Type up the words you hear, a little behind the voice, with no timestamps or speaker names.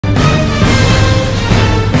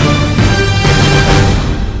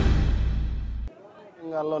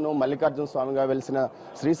జిల్లాలోనూ మల్లికార్జున స్వామిగా వెలిసిన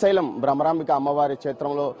శ్రీశైలం బ్రహ్మరాంబిక అమ్మవారి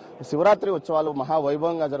క్షేత్రంలో శివరాత్రి ఉత్సవాలు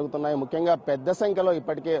మహావైభవంగా జరుగుతున్నాయి. ముఖ్యంగా పెద్ద సంఖ్యలో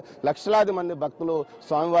ఇప్పటికే లక్షలాది మంది భక్తులు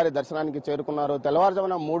స్వామివారి దర్శనానికి చేరుకున్నారు.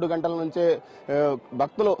 తెల్లవారుజామున 3 గంటల నుంచే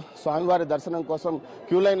భక్తులు స్వామివారి దర్శనం కోసం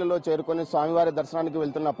క్యూ లైన్లలో చేరుకొని స్వామివారి దర్శనానికి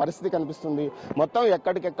వెళ్తున్న పరిస్థితి కనిపిస్తుంది. మొత్తం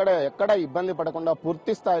ఎక్కడ ఇబ్బంది పడకుండా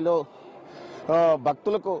పూర్తి స్థాయిలో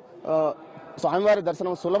భక్తులకు స్వామివారి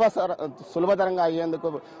దర్శనం సులభతరంగా అయ్యేందుకు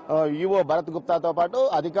ఈవో భరత్ గుప్తాతో పాటు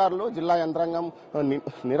అధికారులు, జిల్లా యంత్రాంగం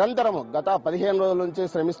నిరంతరం గత 15 రోజుల నుంచి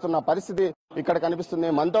శ్రమిస్తున్న పరిస్థితి ఇక్కడ కనిపిస్తుంది.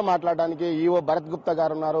 మనతో మాట్లాడడానికి ఈవో భరత్ గుప్తా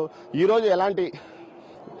గారు ఉన్నారు. ఈ రోజు ఎలాంటి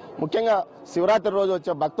ముఖ్యంగా శివరాత్రి రోజు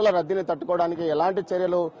వచ్చే భక్తుల రద్దీని తట్టుకోవడానికి ఎలాంటి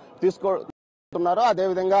చర్యలు తీసుకుంటున్నారో,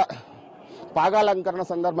 అదేవిధంగా పాగాలంకరణ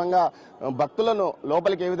సందర్భంగా భక్తులను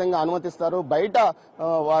లోపలికి ఏ విధంగా అనుమతిస్తారు, బయట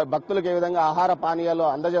భక్తులకు ఏ విధంగా ఆహార పానీయాలు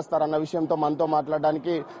అందజేస్తారన్న విషయంతో మనతో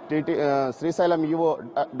మాట్లాడడానికి Srisailam EO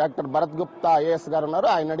doctor Bharat Gupta IAS గారు ఉన్నారు.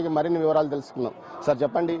 ఆయన అడిగి మరిన్ని వివరాలు తెలుసుకుందాం. సార్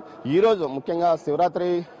చెప్పండి, ఈ రోజు ముఖ్యంగా శివరాత్రి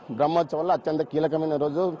బ్రహ్మోత్సవాల్లో అత్యంత కీలకమైన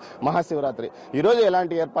రోజు మహాశివరాత్రి. ఈ రోజు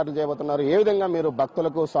ఎలాంటి ఏర్పాట్లు చేయబోతున్నారు, ఏ విధంగా మీరు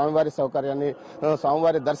భక్తులకు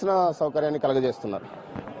స్వామివారి దర్శన సౌకర్యాన్ని కలుగజేస్తున్నారు?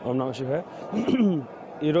 ఓం నమః శివాయ.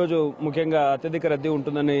 ఈరోజు ముఖ్యంగా అత్యధిక రద్దీ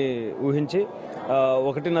ఉంటుందని ఊహించి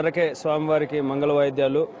 1:30కే స్వామివారికి మంగళ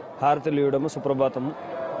వాయిద్యాలు, హారతులు ఇవ్వడము, సుప్రభాతము,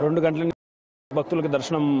 2 గంటల భక్తులకు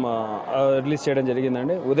దర్శనం రిలీజ్ చేయడం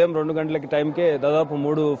జరిగిందండి. ఉదయం 2 గంటలకి టైంకే దాదాపు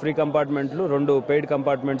 3 ఫ్రీ కంపార్ట్మెంట్లు, 2 పెయిడ్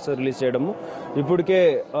కంపార్ట్మెంట్స్ రిలీజ్ చేయడము. ఇప్పటికే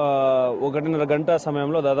 1:30 గంట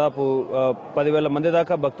సమయంలో దాదాపు 10,000 మంది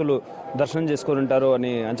దాకా భక్తులు దర్శనం చేసుకొని ఉంటారు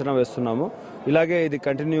అని అంచనా వేస్తున్నాము. ఇలాగే ఇది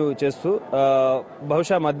కంటిన్యూ చేస్తూ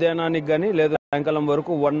బహుశా మధ్యాహ్నానికి కానీ లేదా సాయంకాలం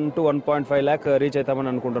వరకు 1 to 1.5 lakh రీచ్ అవుతామని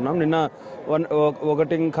అనుకుంటున్నాం. నిన్న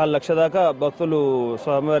 1.25 లక్ష దాకా భక్తులు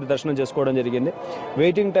స్వామివారి దర్శనం చేసుకోవడం జరిగింది.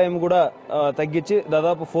 వెయిటింగ్ టైం కూడా తగ్గించి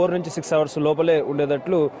దాదాపు 4 నుంచి 6 అవర్స్ లోపలే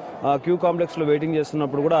ఉండేటట్లు క్యూ కాంప్లెక్స్ లో వెయిటింగ్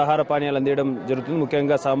చేస్తున్నప్పుడు కూడా ఆహార పానీయాలు అందించడం జరుగుతుంది.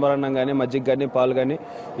 ముఖ్యంగా సాంబార్ అన్నం కానీ, మజ్జిగ కానీ, పాలు కానీ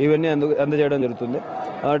ఇవన్నీ అందజేయడం జరుగుతుంది.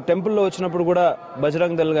 టెంపుల్లో వచ్చినప్పుడు కూడా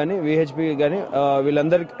బజరంగ్ దళ్ కానీ, విహెచ్పి కానీ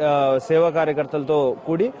వీళ్ళందరి సేవా కార్యకర్తలతో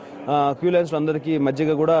కూడి క్యూ లైన్స్ లో అందరికీ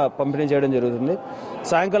మజ్జిగ కూడా పంపిణీ చేయడం జరుగుతుంది.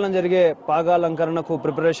 సాయంకాలం జరిగే పాగాలంకరణకు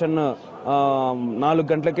ప్రిపరేషన్ 4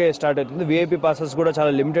 గంటలకే స్టార్ట్ అవుతుంది. విఐపి పాసెస్ కూడా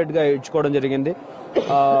చాలా లిమిటెడ్ గా ఇచ్చుకోవడం జరిగింది.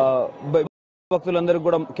 భక్తులందరికీ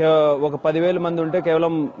కూడా ఒక 10,000 మంది ఉంటే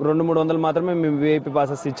కేవలం 200-300 మాత్రమే మేము విఐపి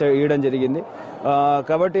పాసెస్ ఇవ్వడం జరిగింది.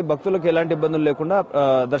 కాబట్టి భక్తులకు ఎలాంటి ఇబ్బందులు లేకుండా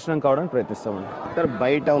దర్శనం కావడానికి ప్రయత్నిస్తామండి. సార్,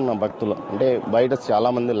 బయట ఉన్న భక్తులు అంటే బయట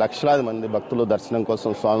చాలా మంది లక్షలాది మంది భక్తులు దర్శనం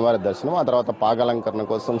కోసం స్వామివారి దర్శనం, ఆ తర్వాత పాగాలంకరణ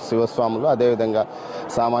కోసం శివస్వాములు, అదేవిధంగా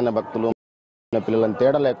సామాన్య భక్తులు, పిల్లలను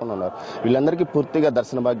తేడా లేకుండా ఉన్నారు. వీళ్ళందరికీ పూర్తిగా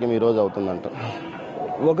దర్శన భాగ్యం ఈ రోజు అవుతుందంట.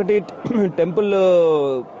 ఒకటి, టెంపుల్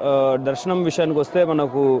దర్శనం విషయానికి వస్తే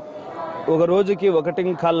మనకు ఒక రోజుకి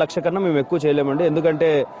 1.25 లక్ష కన్నా మేము ఎక్కువ చేయలేమండి. ఎందుకంటే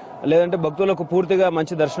లేదంటే భక్తులకు పూర్తిగా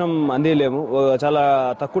మంచి దర్శనం అందియలేము, చాలా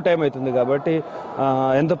తక్కువ టైం అవుతుంది. కాబట్టి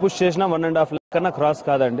ఎంత పుష్ చేసినా 1.5 lakh కన్నా క్రాస్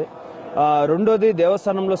కాదండి. రెండోది,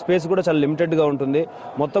 దేవస్థానంలో స్పేస్ కూడా చాలా లిమిటెడ్ గా ఉంటుంది.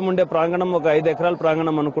 మొత్తం ఉండే ప్రాంగణం ఒక 5 ఎకరాల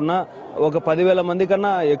ప్రాంగణం అనుకున్నా ఒక 10,000 మంది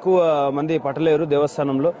కన్నా ఎక్కువ మంది పట్టలేరు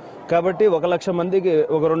దేవస్థానంలో. కాబట్టి 1 లక్ష మందికి,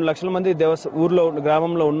 ఒక 2 లక్షల మంది ఊర్లో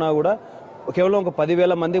గ్రామంలో ఉన్నా కూడా కేవలం ఒక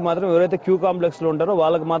 10,000 మందికి మాత్రం ఎవరైతే క్యూ కాంప్లెక్స్ లో ఉంటారో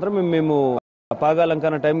వాళ్ళకి మాత్రం మేము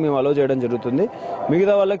పాగాలంకరణ టైం మేము అలో చేయడం జరుగుతుంది.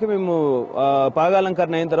 మిగతా వాళ్ళకి మేము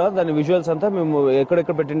పాగాలంకరణ అయిన తర్వాత దాని విజువల్స్ అంతా మేము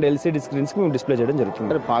ఎక్కడెక్కడ పెట్టిన ఎల్సీడీ స్క్రీన్స్ కి మేము డిస్ప్లే చేయడం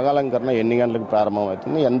జరుగుతుంది. పాగాలంకరణ ఎన్ని గంటలకు ప్రారంభం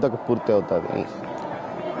అవుతుంది, ఎంతకు పూర్తి అవుతుంది?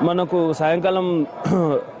 మనకు సాయంకాలం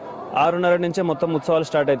 6:30 నుంచే మొత్తం ఉత్సవాలు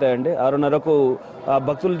స్టార్ట్ అవుతాయండి. 6:30కు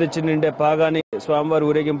భక్తులు తెచ్చి నిండే పాగాని స్వామివారి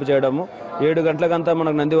ఊరేగింపు చేయడము, 7 గంటలకంతా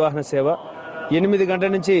మనకు నందివాహన సేవ, 8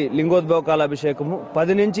 గంటల నుంచి లింగోద్భవ కాలాభిషేకము,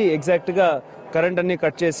 10 నుంచి ఎగ్జాక్ట్ గా కరెంట్ అన్ని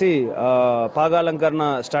కట్ చేసి పాగాలంకరణ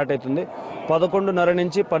స్టార్ట్ అవుతుంది. 11:30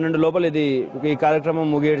 నుంచి 12 లోపల ఈ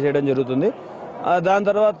కార్యక్రమం చేయడం జరుగుతుంది. దాని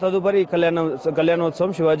తర్వాత తదుపరి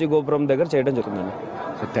కళ్యాణోత్సవం శివాజీ గోపురం దగ్గర చేయడం జరుగుతుందండి.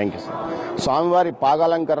 Thank you sir. స్వామివారి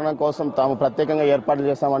పాగాలంకరణ కోసం తాము ప్రత్యేకంగా ఏర్పాట్లు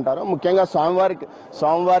చేస్తామంటారు. ముఖ్యంగా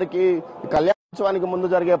స్వామివారికి కళ్యాణోత్సవానికి ముందు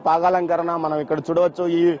జరిగే పాగాలంకరణ మనం ఇక్కడ చూడవచ్చు.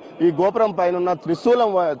 ఈ గోపురం పైన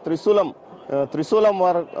త్రిశూలం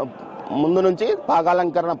ముందు నుంచి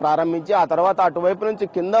పాగాలంకరణ ప్రారంభించి ఆ తర్వాత అటువైపు నుంచి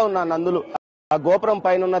కింద ఉన్న నందులు, ఆ గోపురం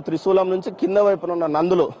పైన ఉన్న త్రిశూలం నుంచి కింద వైపున ఉన్న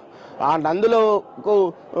నందులు, ఆ నందులకు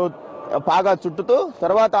పాగా చుట్టుతూ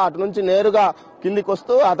తర్వాత అటు నుంచి నేరుగా కిందికి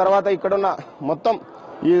వస్తూ ఆ తర్వాత ఇక్కడున్న మొత్తం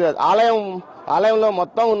ఈ ఆలయంలో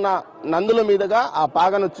మొత్తం ఉన్న నందుల మీదుగా ఆ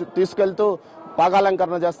పాగను తీసుకెళ్తూ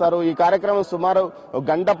పాగాలంకరణ చేస్తారు. ఈ కార్యక్రమం సుమారు 1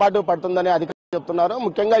 గంట పాటు పడుతుందని అధికారులు చెప్తున్నారు.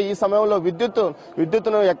 ముఖ్యంగా ఈ సమయంలో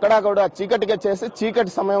విద్యుత్తును ఎక్కడా కూడా చీకటిగా చేసి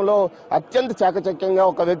చీకటి సమయంలో అత్యంత చాకచక్యంగా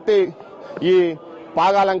ఒక వ్యక్తి ఈ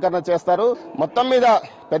పాగాలంకరణ చేస్తారు. మొత్తం మీద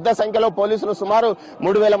పెద్ద సంఖ్యలో పోలీసులు, సుమారు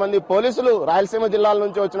 3,000 మంది పోలీసులు రాయలసీమ జిల్లాల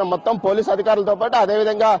నుంచి వచ్చిన మొత్తం పోలీసు అధికారులతో పాటు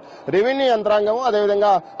అదేవిధంగా రెవెన్యూ యంత్రాంగం,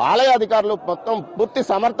 అదేవిధంగా ఆలయ అధికారులు మొత్తం పూర్తి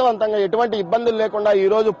సమర్థవంతంగా ఎటువంటి ఇబ్బందులు లేకుండా ఈ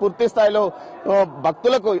రోజు పూర్తి స్థాయిలో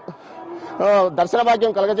భక్తులకు దర్శన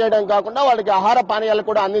భాగ్యం కలగజేయడం కాకుండా వాళ్ళకి ఆహార పానీయాలు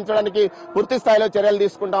కూడా అందించడానికి పూర్తి స్థాయిలో చర్యలు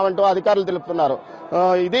తీసుకుంటామంటూ అధికారులు తెలుపుతున్నారు.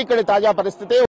 ఇది ఇక్కడి తాజా పరిస్థితి.